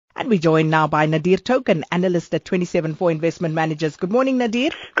And we're joined now by Nadir Token, analyst at 27 Investment Managers. Good morning, Nadir.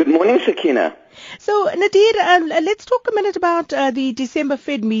 Good morning, Sakina. So, Nadir, let's talk a minute about the December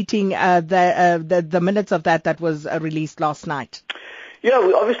Fed meeting, the minutes of that was released last night. Yeah,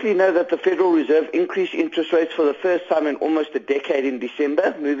 we obviously know that the Federal Reserve increased interest rates for the first time in almost a decade in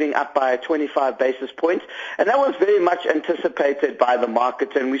December, moving up by 25 basis points. And that was very much anticipated by the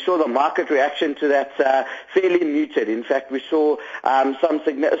market, and we saw the market reaction to that fairly muted. In fact, we saw some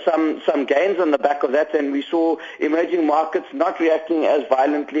gains on the back of that, and we saw emerging markets not reacting as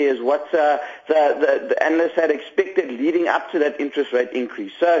violently as what the analysts had expected leading up to that interest rate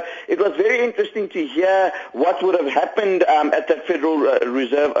increase. So it was very interesting to hear what would have happened at that Federal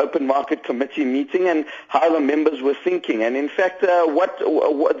Reserve Open Market Committee meeting and how the members were thinking. And in fact, the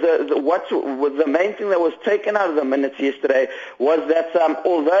main thing that was taken out of the minutes yesterday was that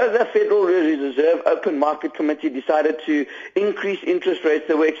although the Federal Reserve Open Market Committee decided to increase interest rates,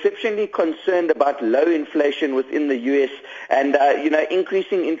 they were exceptionally concerned about low inflation within the U.S. and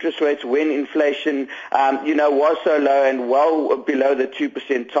increasing interest rates when inflation was so low and well below the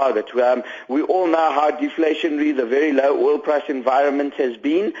 2% target. We all know how deflationary the very low oil price environment has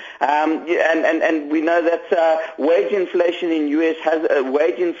been, and we know that wage inflation in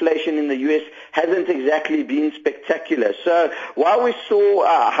the US hasn't exactly been spectacular. So while we saw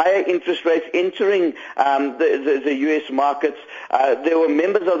higher interest rates entering the US markets, there were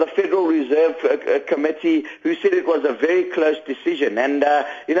members of the Federal Reserve Committee who said it was a very close decision, and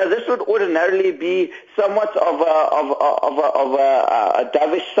this would ordinarily be somewhat of a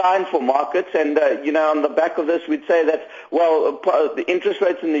dovish sign for markets, and on the back of this we'd say that the interest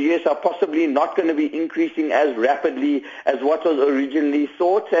rates in the US are possibly not going to be increasing as rapidly as what was originally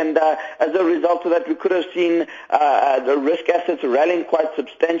thought, and as a result of that we could have seen the risk assets rallying quite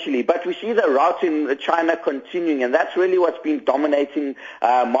substantially. But we see the rout in China continuing, and that's really what's been dominating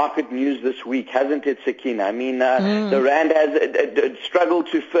market news this week, hasn't it, Sakina? I mean, the rand has struggled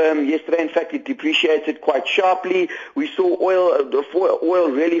to firm yesterday. In fact, it depreciated quite sharply. We saw oil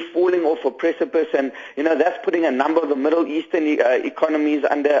really falling off a precipice, and that's putting a number of the Middle Eastern economies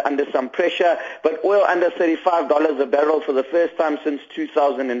under some pressure. But oil under $35 a barrel for the first time since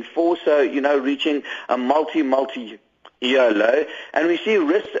 2004, so reaching a multi-year low, and we see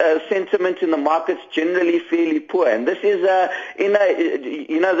risk sentiment in the markets generally fairly poor, and this is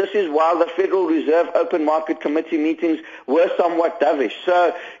this is while the Federal Reserve Open Market Committee meetings were somewhat dovish.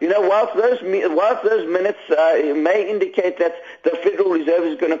 So whilst those minutes may indicate that the Federal Reserve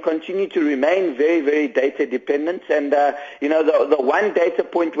is going to continue to remain very, very data dependent, and the one data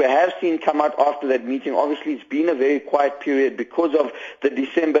point we have seen come out after that meeting, obviously it's been a very quiet period because of the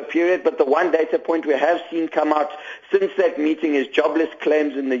December period, but the one data point we have seen come out since that meeting is jobless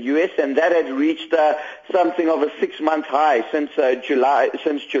claims in the U.S., and that had reached something of a 6-month high since July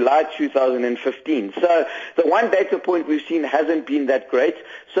 2015. So the one data point we've seen hasn't been that great.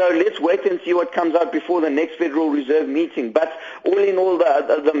 So let's wait and see what comes out before the next Federal Reserve meeting. But all in all,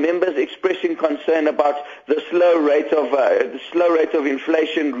 the members expressing concern about the slow rate of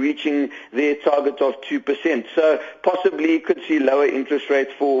inflation reaching their target of 2%. So possibly you could see lower interest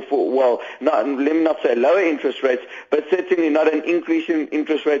rates let me not say lower interest rates, but certainly not an increase in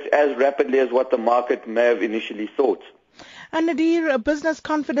interest rates as rapidly as what the market may have initially thought. And Nadir, business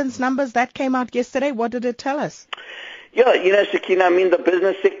confidence numbers that came out yesterday, what did it tell us? Yeah, Sakina, I mean, the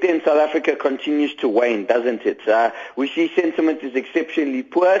business sector in South Africa continues to wane, doesn't it? We see sentiment is exceptionally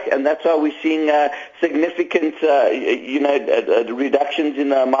poor, and that's why we're seeing significant, reductions in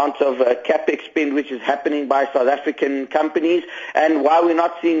the amount of capex spend which is happening by South African companies, and why we're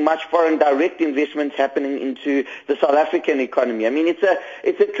not seeing much foreign direct investments happening into the South African economy. I mean, it's a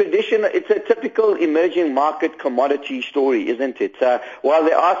typical emerging market commodity story, isn't it? While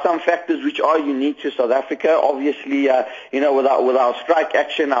there are some factors which are unique to South Africa, obviously, with our strike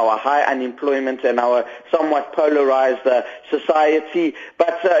action, our high unemployment, and our somewhat polarized society.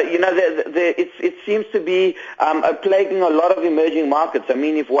 But, it seems to be plaguing a lot of emerging markets. I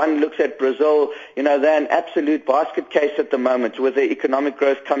mean, if one looks at Brazil, they're an absolute basket case at the moment, with their economic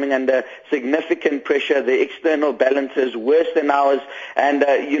growth coming under significant pressure, their external balances worse than ours, and,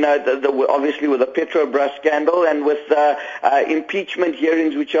 obviously with the Petrobras scandal and with impeachment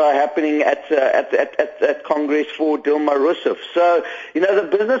hearings which are happening at Congress for until Marusov. So, the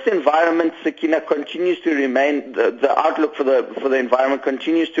business environment, Sakina, continues to remain, the outlook for the environment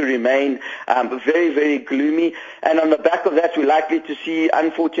continues to remain very, very gloomy. And on the back of that, we're likely to see,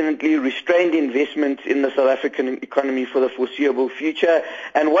 unfortunately, restrained investment in the South African economy for the foreseeable future.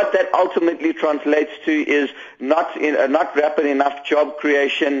 And what that ultimately translates to is not rapid enough job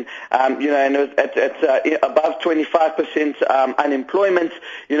creation, and at above 25% unemployment,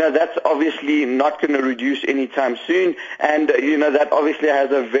 that's obviously not going to reduce anytime soon, and that obviously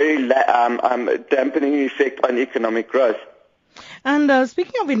has a very dampening effect on economic growth. And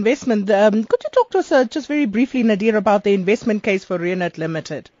speaking of investment, could you talk to us just very briefly, Nadir, about the investment case for Reunert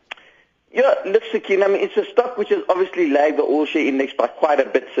Limited? Yeah, look, Sakina, it's a stock which has obviously lagged the all-share index by quite a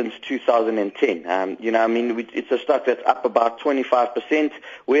bit since 2010. It's a stock that's up about 25%,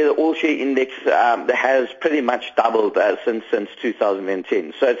 where the all-share index has pretty much doubled since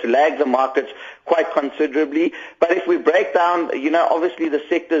 2010. So it's lagged the markets quite considerably. But if we break down, obviously the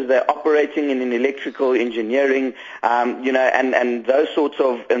sectors they're operating in electrical engineering, and those sorts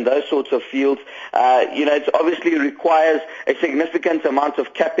of fields, it obviously requires a significant amount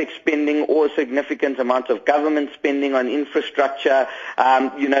of capex spending or a significant amount of government spending on infrastructure,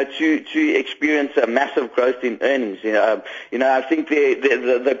 to experience a massive growth in earnings. I think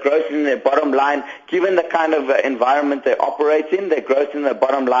the growth in their bottom line, given the kind of environment they operate in, their growth in the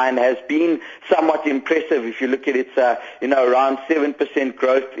bottom line has been somewhat impressive. If you look at it, around 7%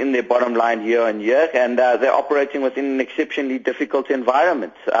 growth in their bottom line year on year, and they're operating within an exceptionally difficult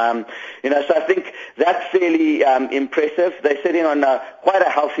environment. So I think that's fairly impressive. They're sitting on quite a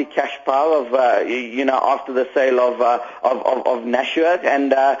healthy cash pile of after the sale of Nashua,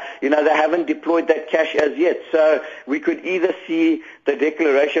 and they haven't deployed that cash as yet. So we could either see the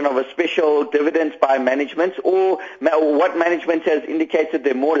declaration of a special dividend by management, or what management has indicated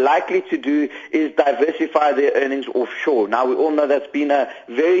they're more likely to do is diversify their earnings offshore. Now, we all know that's been a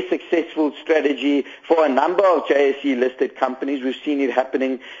very successful strategy for a number of JSE-listed companies. We've seen it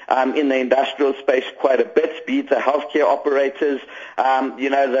happening in the industrial space quite a bit, be it the healthcare operators,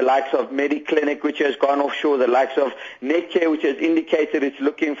 the likes of Mediclinic, which has gone offshore, the likes of Netcare, which has indicated it's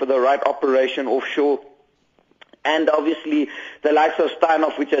looking for the right operation offshore, and obviously the likes of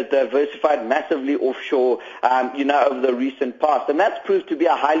Steinhoff, which has diversified massively offshore, over the recent past. And that's proved to be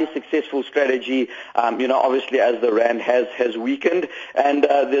a highly successful strategy, obviously as the rand has weakened. And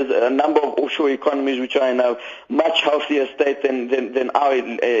there's a number of offshore economies which are in a much healthier state than our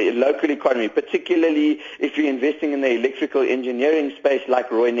local economy, particularly if you're investing in the electrical engineering space like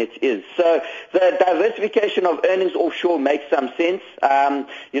Reunert is. So the diversification of earnings offshore makes some sense.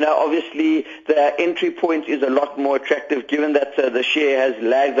 Obviously the entry point is a lot more attractive given that the share has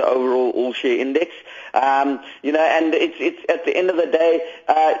lagged the overall all-share index. And it's at the end of the day,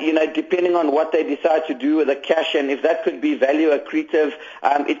 depending on what they decide to do with the cash, and if that could be value accretive,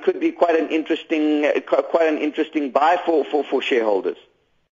 it could be quite an interesting buy for shareholders.